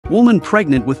Woman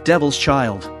pregnant with devil's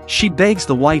child. She begs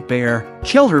the white bear,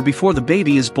 kill her before the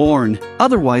baby is born,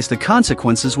 otherwise the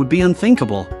consequences would be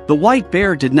unthinkable. The white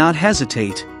bear did not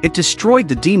hesitate. It destroyed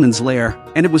the demon's lair,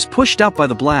 and it was pushed out by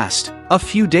the blast. A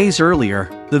few days earlier,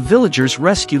 the villagers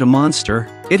rescued a monster.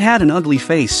 It had an ugly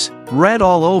face, red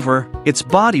all over, its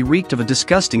body reeked of a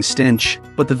disgusting stench,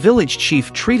 but the village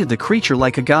chief treated the creature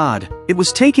like a god. It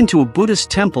was taken to a Buddhist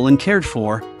temple and cared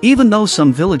for. Even though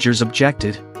some villagers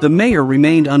objected, the mayor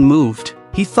remained unmoved.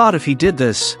 He thought if he did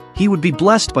this, he would be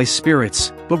blessed by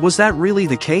spirits. But was that really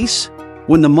the case?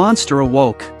 When the monster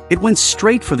awoke, it went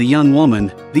straight for the young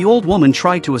woman. The old woman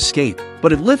tried to escape,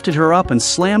 but it lifted her up and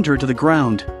slammed her to the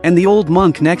ground. And the old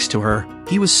monk next to her,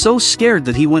 he was so scared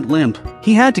that he went limp.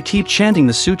 He had to keep chanting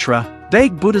the sutra,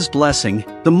 beg Buddha's blessing.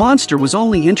 The monster was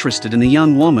only interested in the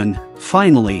young woman.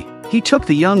 Finally, he took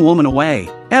the young woman away.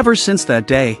 Ever since that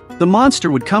day, the monster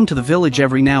would come to the village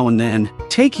every now and then,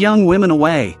 take young women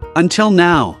away. Until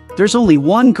now, there's only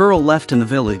one girl left in the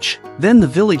village. Then the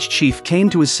village chief came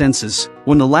to his senses.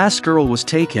 When the last girl was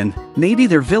taken, maybe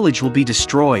their village will be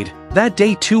destroyed. That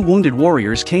day 2 wounded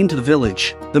warriors came to the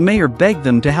village. The mayor begged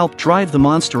them to help drive the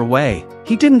monster away.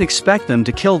 He didn't expect them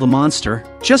to kill the monster,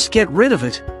 just get rid of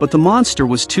it. But the monster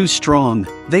was too strong.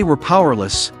 They were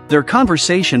powerless. Their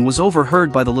conversation was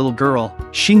overheard by the little girl.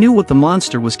 She knew what the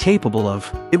monster was capable of.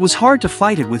 It was hard to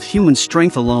fight it with human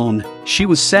strength alone. She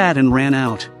was sad and ran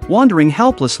out, wandering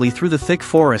helplessly through the thick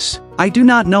forest. I do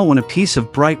not know when a piece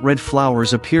of bright red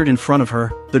flowers appeared in front of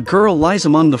her. The girl lies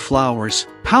among the flowers,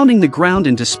 pounding the ground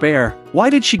in despair. Why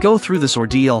did she go through this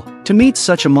ordeal? To meet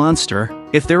such a monster?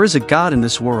 If there is a god in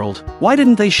this world, why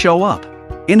didn't they show up?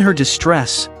 In her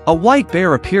distress, a white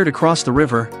bear appeared across the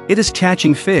river. It is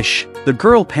catching fish. The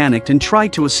girl panicked and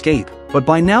tried to escape, but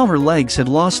by now her legs had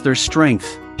lost their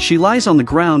strength. She lies on the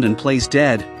ground and plays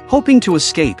dead, hoping to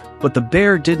escape, but the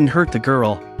bear didn't hurt the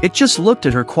girl. It just looked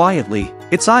at her quietly.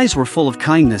 Its eyes were full of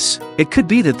kindness. It could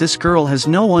be that this girl has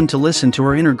no one to listen to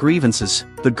her inner grievances.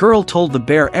 The girl told the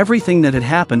bear everything that had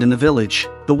happened in the village.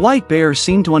 The white bear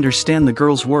seemed to understand the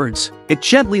girl's words. It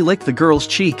gently licked the girl's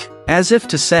cheek, as if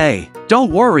to say,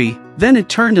 "Don't worry." Then it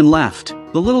turned and left.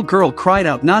 The little girl cried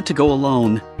out not to go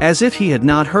alone, as if he had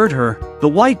not heard her. The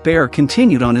white bear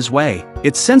continued on his way.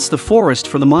 It sensed the forest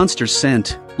for the monster's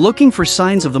scent, looking for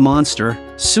signs of the monster.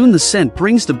 Soon the scent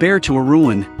brings the bear to a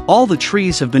ruin. All the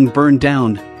trees have been burned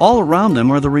down. All around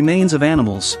them are the remains of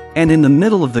animals. And in the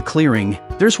middle of the clearing,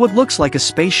 there's what looks like a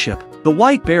spaceship. The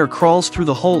white bear crawls through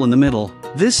the hole in the middle.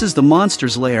 This is the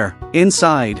monster's lair.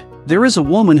 Inside, there is a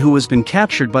woman who has been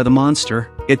captured by the monster.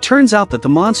 It turns out that the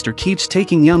monster keeps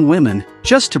taking young women,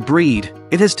 just to breed.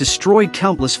 It has destroyed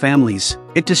countless families.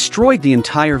 It destroyed the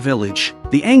entire village.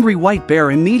 The angry white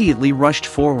bear immediately rushed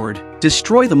forward.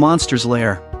 Destroy the monster's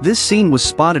lair. This scene was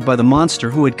spotted by the monster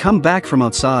who had come back from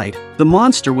outside. The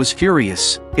monster was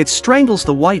furious. It strangles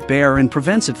the white bear and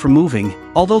prevents it from moving.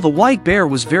 Although the white bear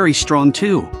was very strong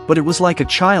too, but it was like a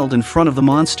child in front of the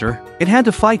monster. It had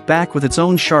to fight back with its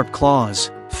own sharp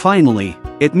claws. Finally,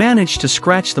 it managed to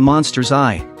scratch the monster's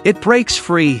eye. It breaks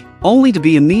free, only to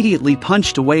be immediately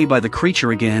punched away by the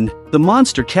creature again. The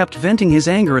monster kept venting his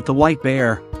anger at the white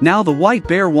bear. Now the white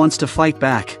bear wants to fight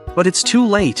back, but it's too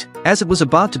late. As it was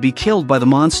about to be killed by the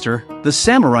monster, the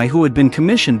samurai who had been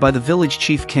commissioned by the village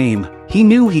chief came. He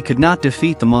knew he could not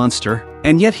defeat the monster,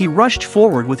 and yet he rushed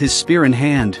forward with his spear in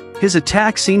hand. His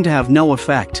attack seemed to have no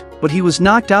effect, but he was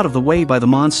knocked out of the way by the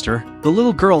monster. The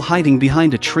little girl hiding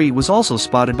behind a tree was also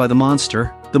spotted by the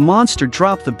monster. The monster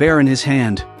dropped the bear in his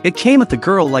hand. It came at the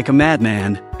girl like a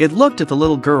madman. It looked at the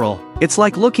little girl. It's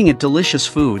like looking at delicious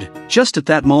food. Just at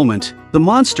that moment, the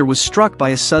monster was struck by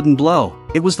a sudden blow.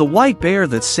 It was the white bear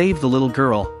that saved the little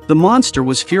girl. The monster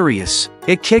was furious.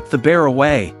 It kicked the bear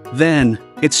away. Then,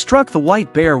 it struck the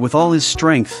white bear with all his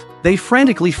strength. They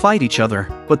frantically fight each other,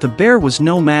 but the bear was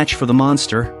no match for the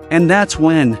monster. And that's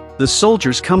when the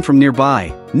soldiers come from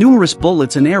nearby. Numerous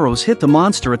bullets and arrows hit the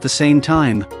monster at the same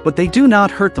time, but they do not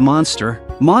hurt the monster.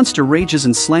 Monster rages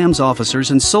and slams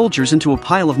officers and soldiers into a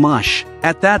pile of mush.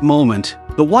 At that moment,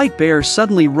 the white bear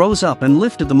suddenly rose up and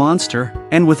lifted the monster,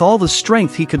 and with all the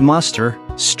strength he could muster,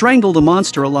 strangled the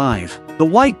monster alive. The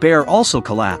white bear also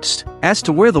collapsed. As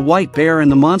to where the white bear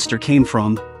and the monster came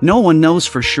from, no one knows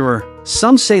for sure.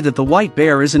 Some say that the white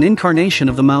bear is an incarnation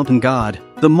of the mountain god.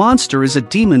 The monster is a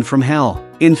demon from hell.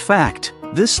 In fact,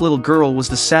 this little girl was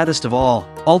the saddest of all.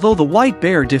 Although the white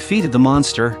bear defeated the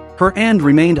monster, her end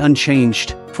remained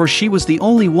unchanged, for she was the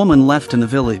only woman left in the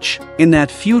village. In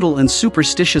that feudal and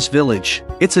superstitious village.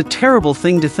 It's a terrible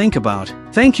thing to think about.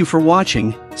 Thank you for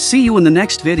watching. See you in the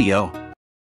next video.